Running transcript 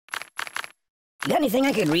You got anything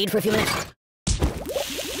I could read for a few minutes?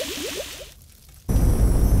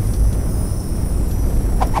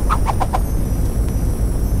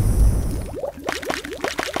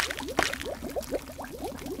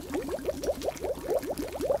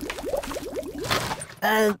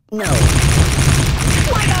 No.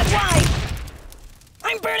 My God, why?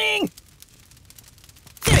 I'm burning!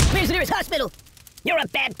 Sirius, where's the nearest hospital? You're a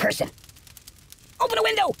bad person. Open a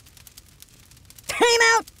window! Time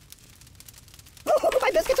out! Oh,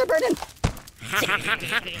 my biscuits are burning.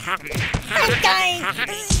 I'm dying!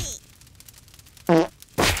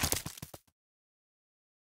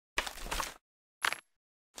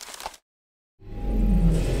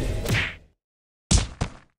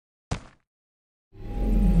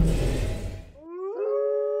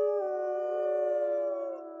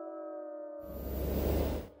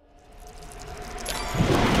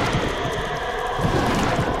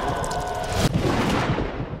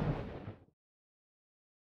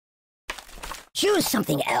 Choose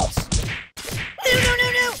something else. No, no,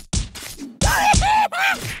 no, no!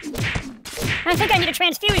 I think I need a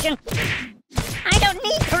transfusion. I don't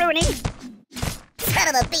need pruning. Son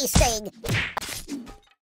of a bee sting.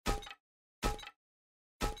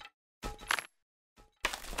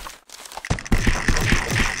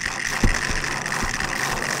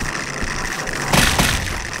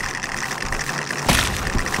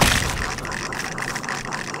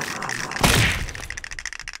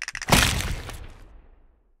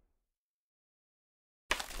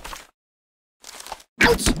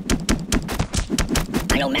 Ouch!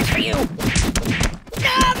 I don't match for you!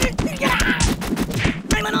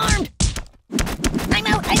 I'm unarmed! I'm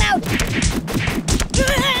out! I'm out!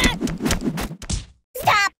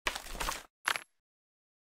 Stop!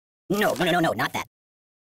 No, no, no, no, no, not that.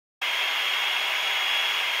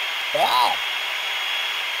 Oh!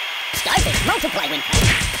 Starfish multiply when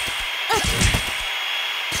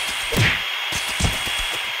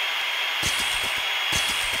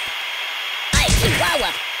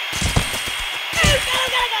Chihuahua!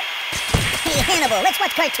 Hey, Hannibal, let's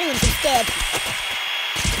watch cartoons instead.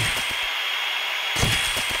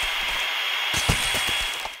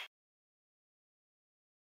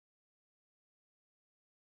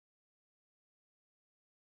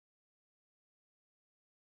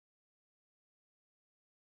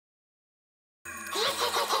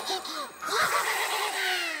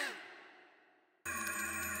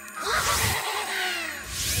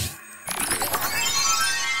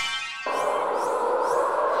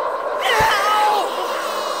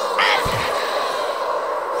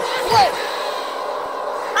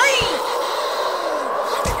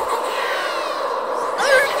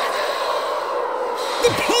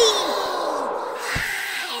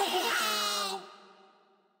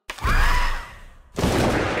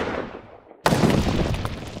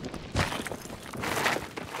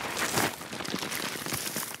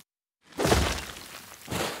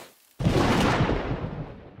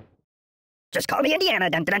 Just call me Indiana,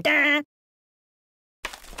 dun dun dun!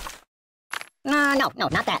 No,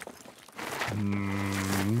 not that.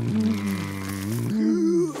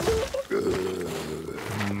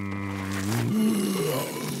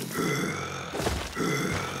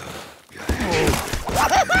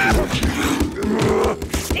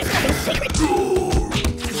 There's nothing sacred.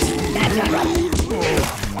 That's not right.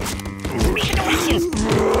 Read the directions.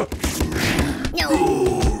 No.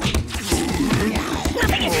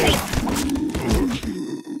 Nothing is safe.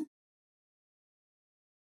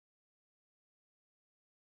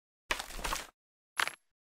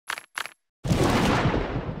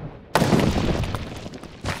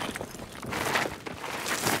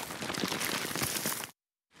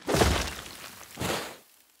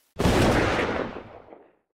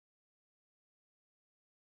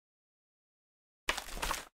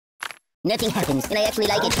 Nothing happens, and I actually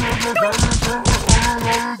like it.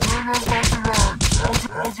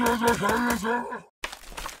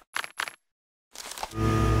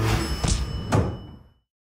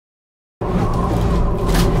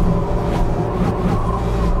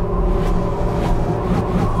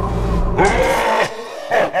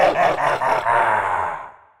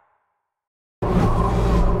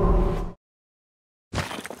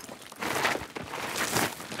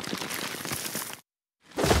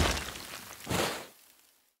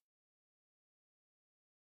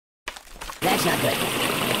 That's not good.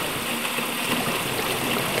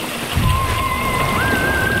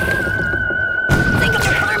 Think of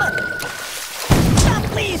your karma! Stop,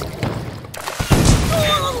 please!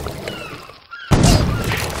 Oh!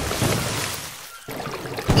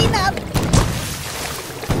 Enough!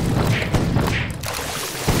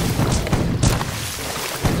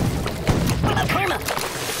 What about karma?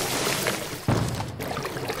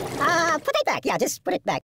 put that back. Yeah, just put it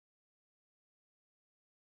back.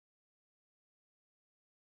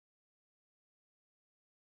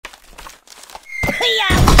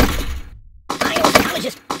 Yeah! I'm a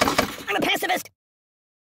psychologist. I'm a pacifist.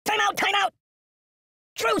 Time out, time out.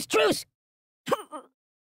 Truce, truce.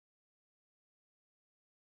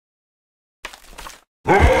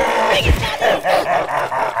 Make it stop me!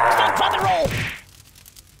 Stop, drop, and roll!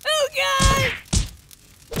 Oh, God!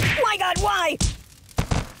 My God, why?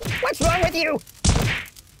 What's wrong with you?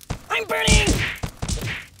 I'm burning!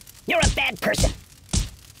 You're a bad person.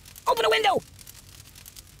 Open a window!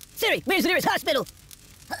 Siri, where's the nearest hospital?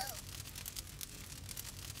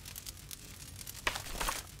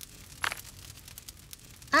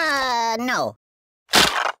 No.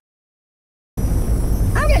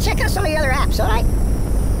 I'm gonna check out some of the other apps, alright?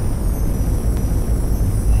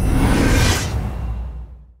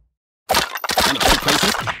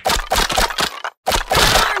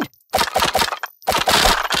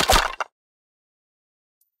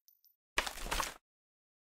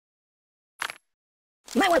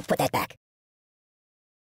 You might want to put that back.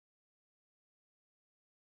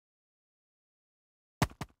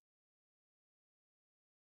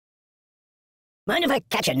 Mind if I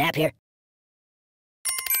catch a nap here?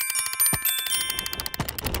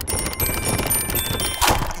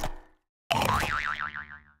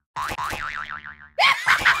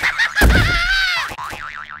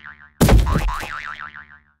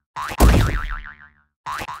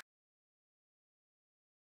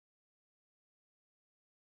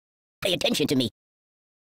 Pay attention to me.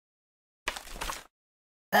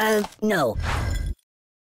 No.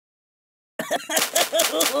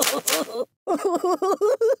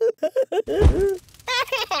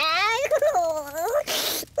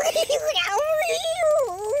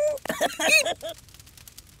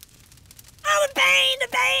 Oh, the pain, the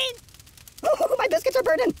pain! Oh, my biscuits are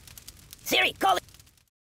burning. Siri, call it.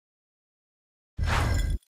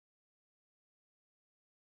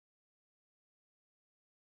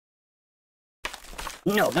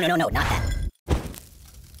 No, not that.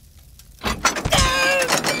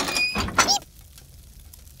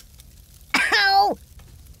 Ow!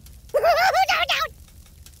 No!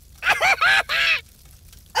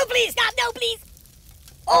 Oh, please, stop, no, please!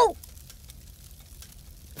 Oh!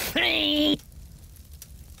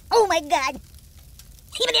 Oh, my God!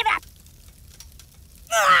 Even give up!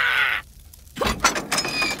 Ah!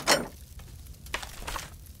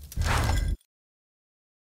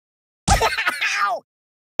 Ow!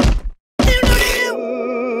 No!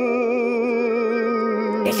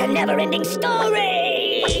 It's a never-ending story!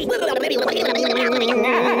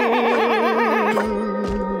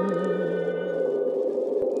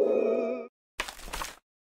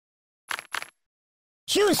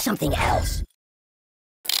 Choose something else.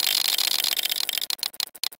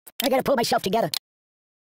 I gotta pull myself together.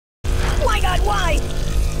 My God, why?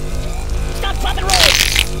 Stop, drop, and roll!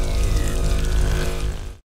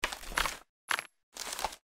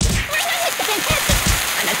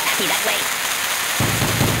 I'm not happy that way.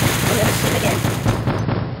 I'll never sleep again.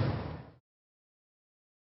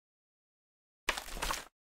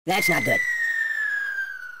 That's not good.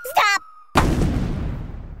 Stop!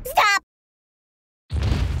 Stop!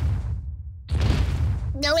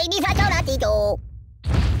 No,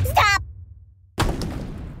 stop!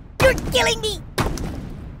 You're killing me!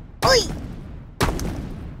 Oi!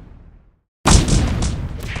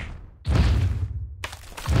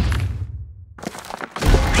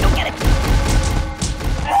 I don't get it.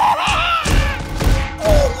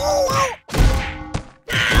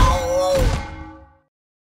 Ow!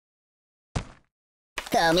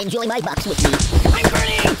 Come enjoy my box with me. I'm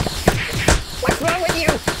burning! What's wrong with you?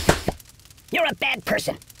 You're a bad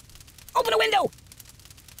person. Open a window!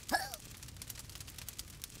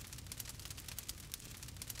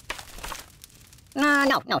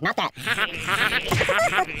 No, not that.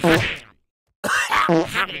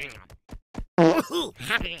 Oh!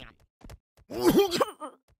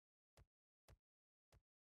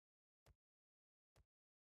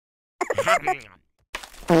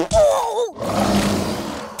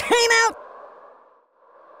 Time out!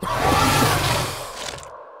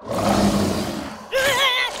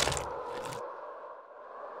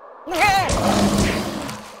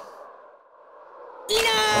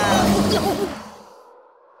 Enough!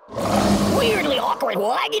 Weirdly awkward.